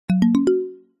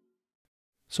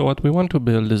So what we want to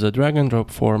build is a drag and drop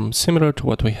form similar to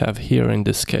what we have here in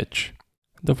this sketch.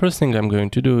 The first thing I'm going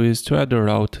to do is to add a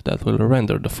route that will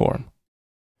render the form.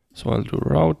 So I'll do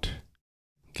route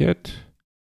get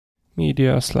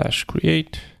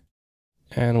media/create,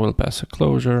 and we'll pass a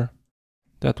closure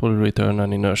that will return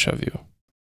an inertia view.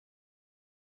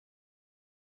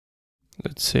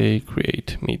 Let's say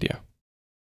create media.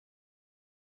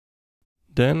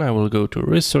 Then I will go to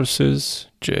resources,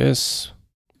 JS,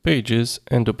 pages,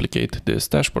 and duplicate this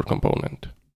dashboard component.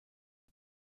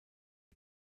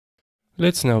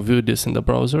 Let's now view this in the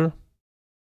browser.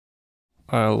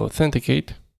 I'll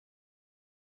authenticate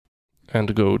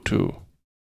and go to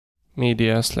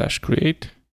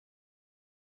media/create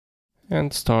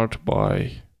and start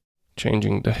by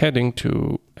changing the heading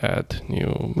to add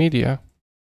new media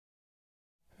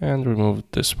and remove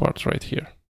this part right here.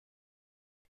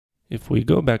 If we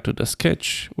go back to the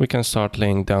sketch, we can start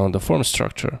laying down the form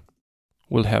structure.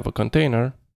 We'll have a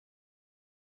container,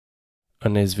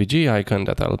 an SVG icon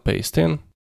that I'll paste in,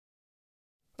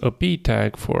 a P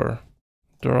tag for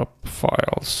drop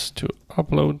files to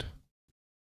upload,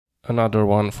 another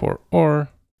one for OR,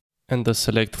 and the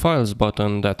select files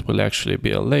button that will actually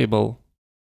be a label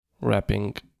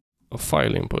wrapping a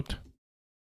file input.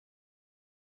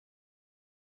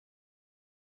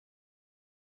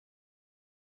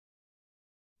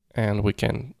 And we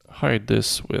can hide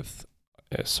this with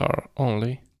SR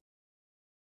only.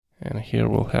 And here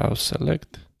we'll have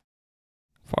select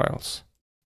files.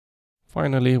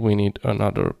 Finally, we need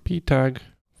another P tag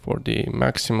for the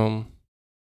maximum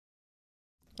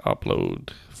upload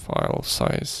file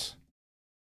size.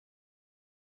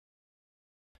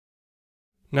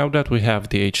 Now that we have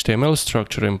the HTML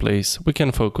structure in place, we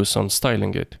can focus on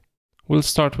styling it. We'll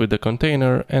start with the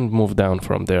container and move down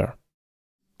from there.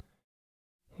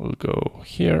 We'll go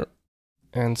here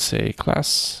and say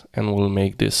class, and we'll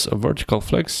make this a vertical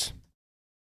flex.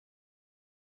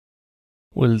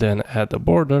 We'll then add a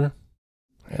border,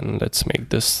 and let's make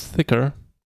this thicker,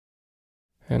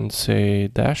 and say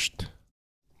dashed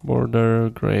border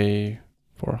gray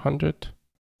 400,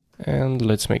 and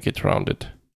let's make it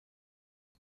rounded.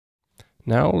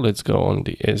 Now let's go on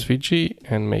the SVG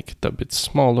and make it a bit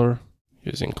smaller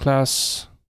using class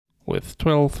width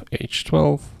 12,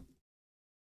 H12.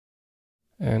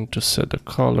 And to set the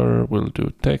color, we'll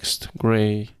do text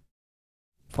gray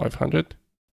 500.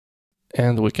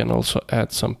 And we can also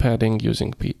add some padding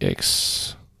using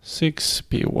px6,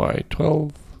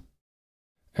 py12.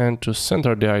 And to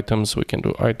center the items, we can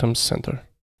do items center.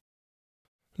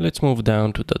 Let's move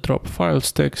down to the drop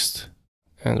files text,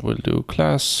 and we'll do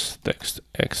class text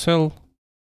XL.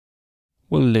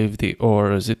 We'll leave the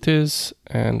OR as it is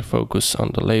and focus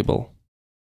on the label.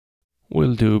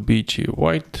 We'll do BG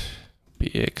white,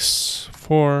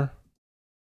 px4,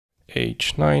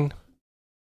 h9.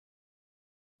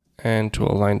 And to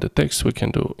align the text, we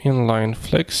can do inline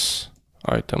flex,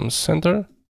 items center.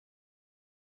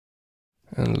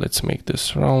 And let's make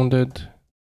this rounded,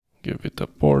 give it a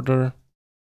border.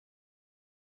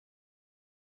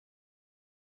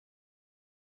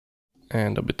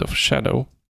 And a bit of shadow.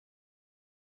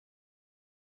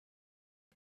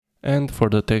 And for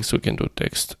the text, we can do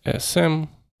text SM,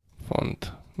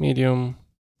 font medium,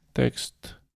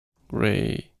 text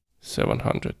gray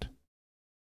 700.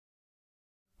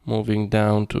 Moving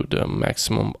down to the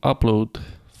maximum upload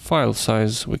file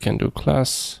size, we can do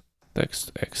class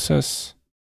text XS,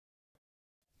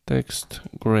 text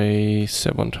gray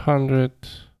 700,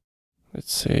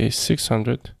 let's say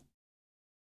 600,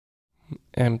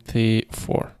 empty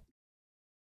 4.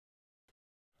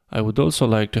 I would also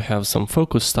like to have some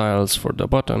focus styles for the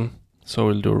button, so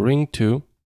we'll do ring 2,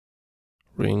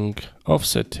 ring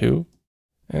offset 2,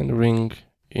 and ring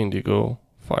indigo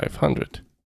 500.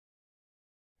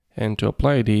 And to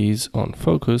apply these on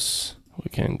focus, we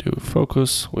can do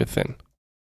focus within.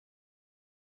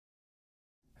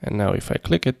 And now if I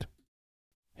click it,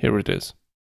 here it is.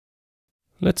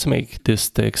 Let's make this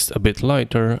text a bit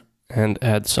lighter and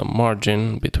add some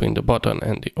margin between the button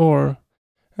and the OR,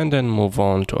 and then move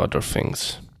on to other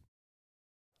things.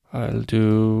 I'll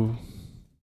do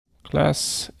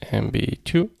class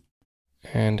MB2,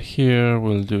 and here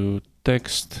we'll do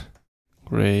text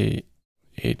gray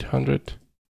 800,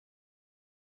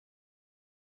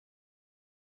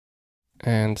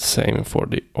 and same for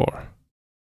the OR.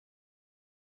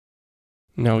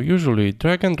 Now usually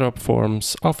drag and drop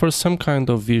forms offer some kind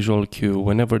of visual cue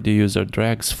whenever the user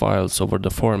drags files over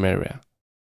the form area.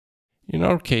 In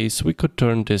our case, we could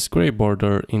turn this gray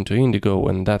border into indigo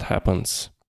when that happens.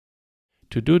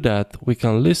 To do that, we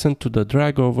can listen to the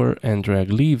drag over and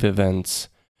drag leave events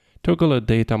toggle a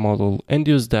data model and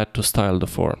use that to style the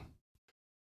form.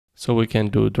 So we can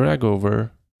do drag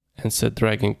over and set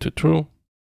dragging to true,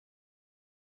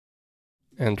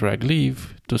 and drag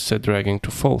leave to set dragging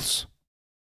to false.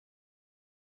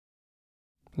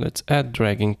 Let's add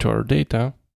dragging to our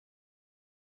data.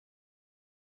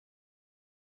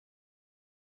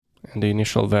 And the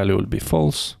initial value will be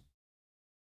false.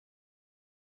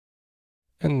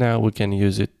 And now we can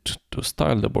use it to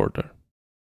style the border.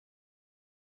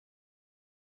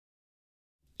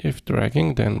 If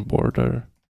dragging, then border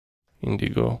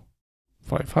indigo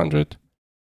 500.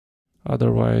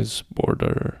 Otherwise,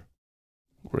 border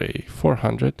gray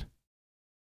 400.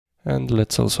 And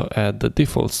let's also add the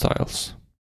default styles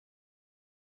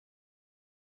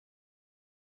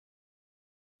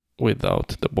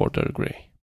without the border gray.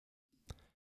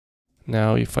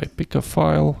 Now if I pick a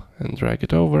file and drag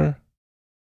it over,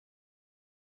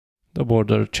 the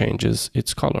border changes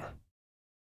its color.